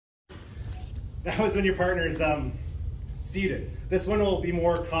That was when your partner's seated. This one will be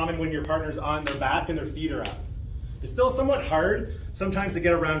more common when your partner's on their back and their feet are up. It's still somewhat hard sometimes to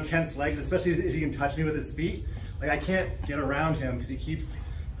get around Kent's legs, especially if he can touch me with his feet. Like I can't get around him because he keeps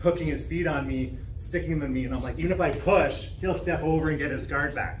hooking his feet on me, sticking them to me, and I'm like, even if I push, he'll step over and get his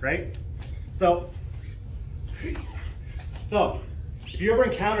guard back, right? So if you ever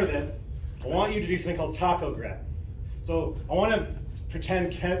encounter this, I want you to do something called taco grip. So I want to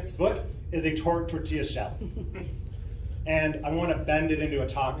pretend Kent's foot is a tortilla shell. And I want to bend it into a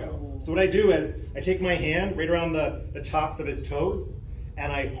taco. So what I do is I take my hand right around the tops of his toes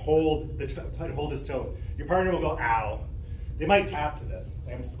and I hold his toes. Your partner will go, ow. They might tap to this.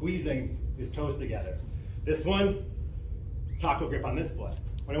 I'm squeezing his toes together. This one, taco grip on this foot.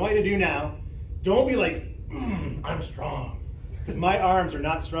 What I want you to do now, don't be like, I'm strong. Because my arms are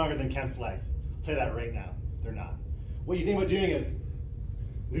not stronger than Kent's legs. I'll tell you that right now, they're not. What you think about doing is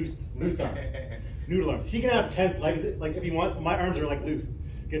loose arms. Noodle arms. He can have tense legs, like if he wants, but my arms are like loose.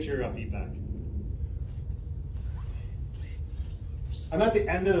 Get your feet back. I'm at the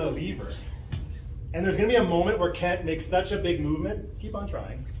end of the lever. And there's gonna be a moment where Kent makes such a big movement, keep on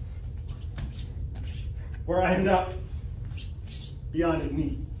trying, where I end up beyond his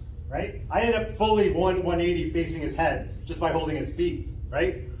knees, right? I end up fully 180 facing his head just by holding his feet,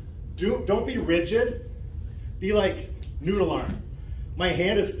 right? Don't be rigid, be like noodle arm. My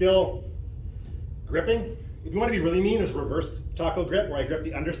hand is still gripping. If you want to be really mean, it's reverse taco grip where I grip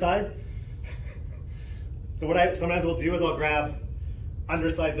the underside. So what I sometimes will do is I'll grab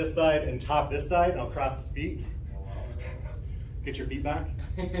underside this side and top this side, and I'll cross his feet. Get your feet back.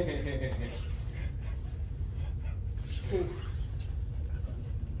 And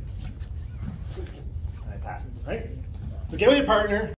I pass, right? So get with your partner.